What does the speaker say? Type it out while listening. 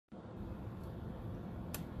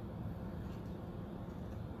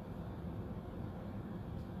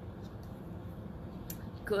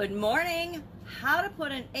Good morning. How to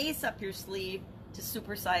put an ace up your sleeve to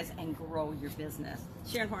supersize and grow your business.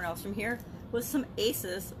 Sharon Hornellstrom here with some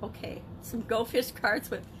aces. Okay, some Go Fish cards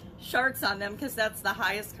with sharks on them because that's the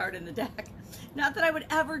highest card in the deck. Not that I would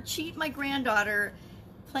ever cheat my granddaughter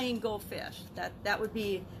playing Go Fish. That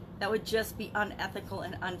would just be unethical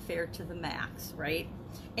and unfair to the max, right?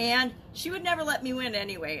 And she would never let me win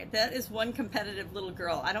anyway. That is one competitive little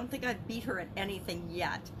girl. I don't think I've beat her at anything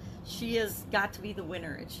yet. She has got to be the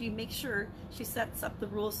winner, and she makes sure she sets up the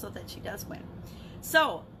rules so that she does win.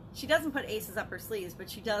 So she doesn't put aces up her sleeves, but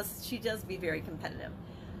she does be very competitive.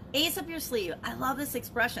 Ace up your sleeve. I love this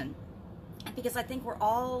expression because I think we're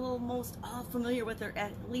almost all familiar with it,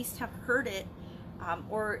 at least have heard it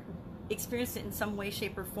or experienced it in some way,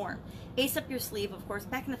 shape, or form. Ace up your sleeve, of course,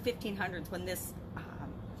 back in the 1500s when this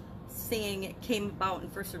saying came about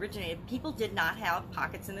and first originated, people did not have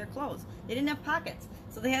pockets in their clothes. They didn't have pockets.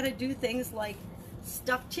 So they had to do things like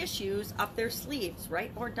stuff tissues up their sleeves,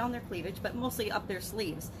 right? Or down their cleavage, but mostly up their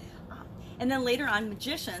sleeves. And then later on,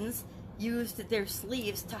 magicians used their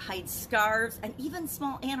sleeves to hide scarves and even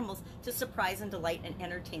small animals to surprise and delight and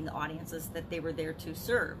entertain the audiences that they were there to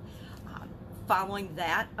serve. Following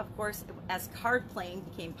that, of course, as card playing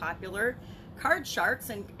became popular, card sharks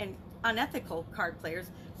and unethical card players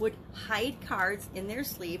would hide cards in their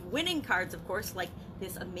sleeve, winning cards, of course, like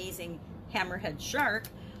this amazing hammerhead shark.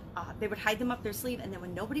 They would hide them up their sleeve, and then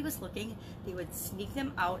when nobody was looking, they would sneak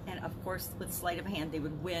them out, and of course, with sleight of hand, they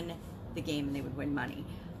would win the game and they would win money.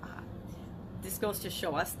 This goes to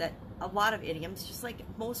show us that a lot of idioms, just like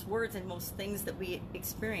most words and most things that we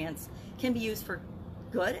experience, can be used for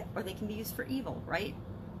good or they can be used for evil, right?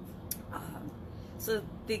 So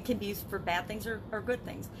they can be used for bad things or good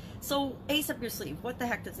things. So ace up your sleeve, what the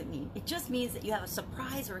heck does it mean? It just means that you have a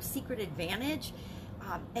surprise or a secret advantage,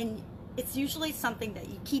 and it's usually something that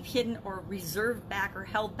you keep hidden or reserved back or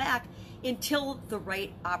held back until the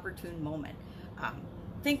right opportune moment.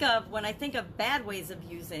 When I think of bad ways of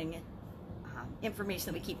using information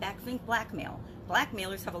that we keep back, think blackmail.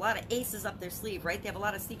 Blackmailers have a lot of aces up their sleeve, right? They have a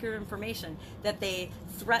lot of secret information that they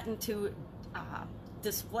threaten to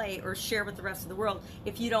display or share with the rest of the world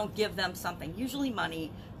if you don't give them something, usually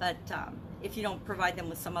money, but if you don't provide them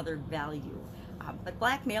with some other value. But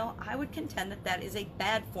blackmail, I would contend that that is a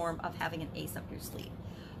bad form of having an ace up your sleeve.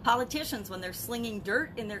 Politicians, when they're slinging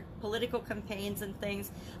dirt in their political campaigns and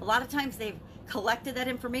things, a lot of times they've collected that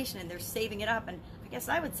information and they're saving it up. And I guess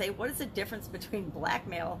I would say, what is the difference between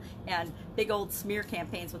blackmail and big old smear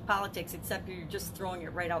campaigns with politics, except you're just throwing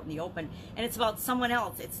it right out in the open and it's about someone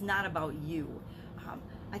else, it's not about you.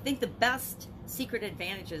 I think the best secret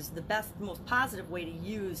advantages, the best, most positive way to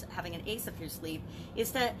use having an ace up your sleeve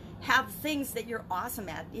is to have things that you're awesome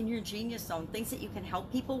at in your genius zone, things that you can help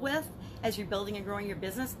people with as you're building and growing your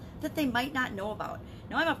business that they might not know about.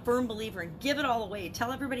 Now, I'm a firm believer in give it all away.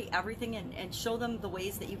 Tell everybody everything and show them the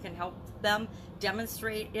ways that you can help them,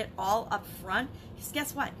 demonstrate it all up front. Because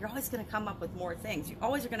guess what? You're always going to come up with more things. You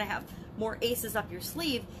always are going to have more aces up your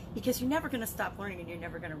sleeve because you're never going to stop learning and you're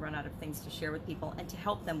never going to run out of things to share with people and to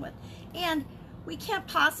help them with. And we can't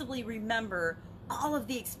possibly remember all of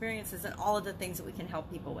the experiences and all of the things that we can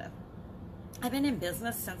help people with. I've been in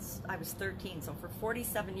business since I was 13, so for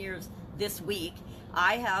 47 years this week,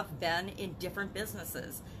 I have been in different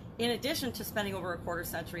businesses, in addition to spending over a quarter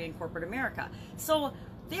century in corporate America. So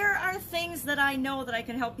there are things that I know that I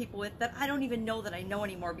can help people with that I don't even know that I know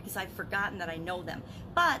anymore because I've forgotten that I know them.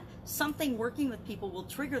 But something working with people will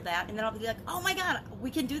trigger that, and then I'll be like, oh my God,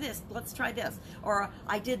 we can do this. Let's try this. Or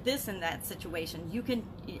I did this in that situation. You can,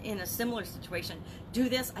 in a similar situation, do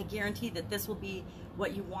this. I guarantee that this will be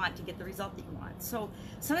what you want to get the result that you want. So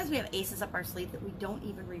sometimes we have aces up our sleeve that we don't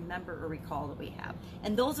even remember or recall that we have.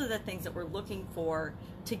 And those are the things that we're looking for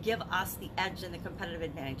to give us the edge and the competitive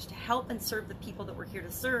advantage, to help and serve the people that we're here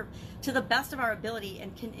to serve to the best of our ability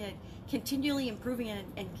and continually improving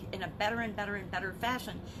in a better and better and better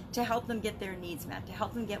fashion to help them get their needs met, to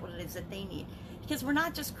help them get what it is that they need. Because we're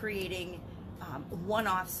not just creating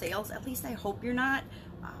one-off sales, at least I hope you're not.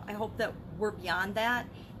 I hope that we're beyond that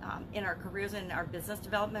in our careers and in our business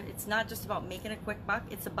development. It's not just about making a quick buck,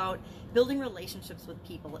 it's about building relationships with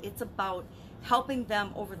people. It's about helping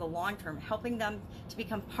them over the long term, helping them to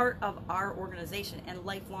become part of our organization and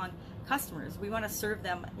lifelong customers. We want to serve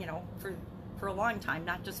them, for a long time,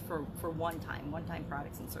 not just for one-time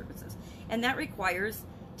products and services. And that requires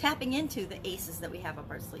tapping into the aces that we have up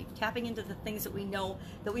our sleeve, tapping into the things that we know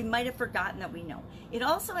that we might have forgotten that we know. It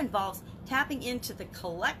also involves tapping into the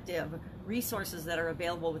collective resources that are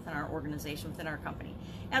available within our organization, within our company.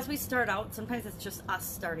 As we start out, sometimes it's just us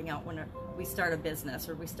starting out when we start a business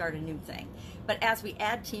or we start a new thing. But as we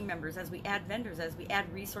add team members, as we add vendors, as we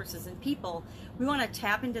add resources and people, we want to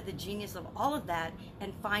tap into the genius of all of that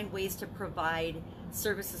and find ways to provide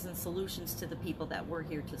services and solutions to the people that we're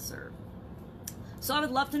here to serve. So I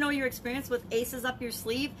would love to know your experience with Aces Up Your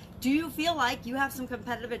Sleeve. Do you feel like you have some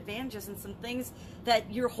competitive advantages and some things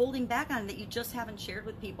that you're holding back on that you just haven't shared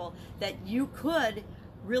with people that you could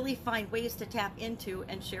really find ways to tap into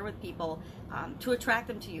and share with people to attract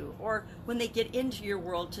them to you, or when they get into your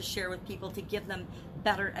world, to share with people to give them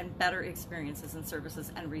better and better experiences and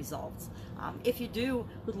services and results? If you do,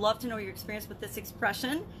 would love to know your experience with this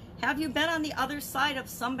expression. Have you been on the other side of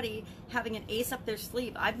somebody having an ace up their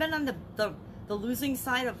sleeve? I've been on the losing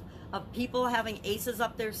side of people having aces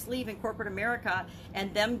up their sleeve in corporate America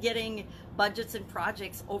and them getting budgets and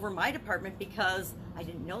projects over my department because I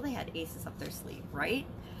didn't know they had aces up their sleeve, right?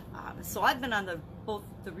 So I've been on both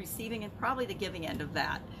the receiving and probably the giving end of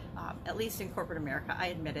that, at least in corporate America. I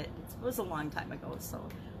admit it. It was a long time ago, so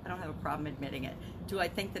I don't have a problem admitting it. Do I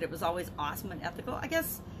think that it was always awesome and ethical? I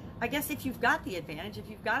guess if you've got the advantage, if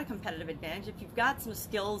you've got a competitive advantage, if you've got some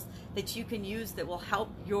skills that you can use that will help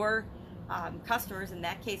your customers, in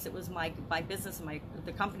that case it was my business and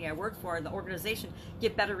the company I work for and the organization,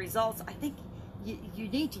 get better results, I think you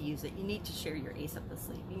need to use it. You need to share your ace up the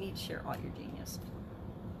sleeve. You need to share all your genius.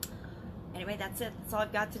 Anyway, that's it. That's all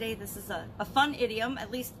I've got today. This is a fun idiom.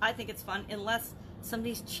 At least I think it's fun, unless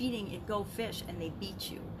somebody's cheating at Go Fish and they beat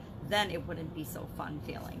you. Then it wouldn't be so fun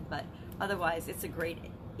feeling. But otherwise, it's a great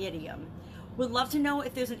idiom. Would love to know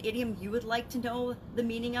if there's an idiom you would like to know the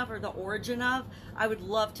meaning of or the origin of. I would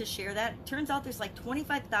love to share that. It turns out there's like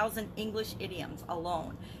 25,000 English idioms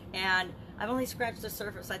alone, and I've only scratched the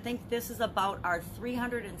surface. I think this is about our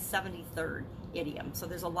 373rd idiom, so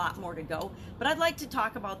there's a lot more to go. But I'd like to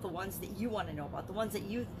talk about the ones that you want to know about, the ones that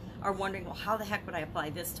you are wondering, well, how the heck would I apply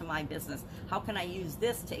this to my business? How can I use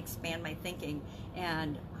this to expand my thinking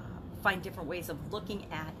and find different ways of looking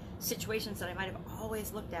at situations that I might have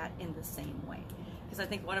always looked at in the same way? Because I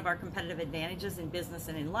think one of our competitive advantages in business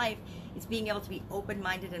and in life is being able to be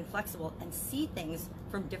open-minded and flexible and see things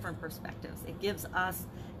from different perspectives. It gives us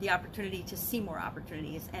the opportunity to see more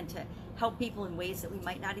opportunities and to help people in ways that we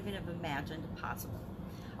might not even have imagined possible.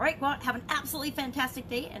 All right, well, have an absolutely fantastic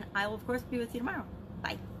day, and I will, of course, be with you tomorrow.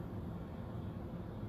 Bye.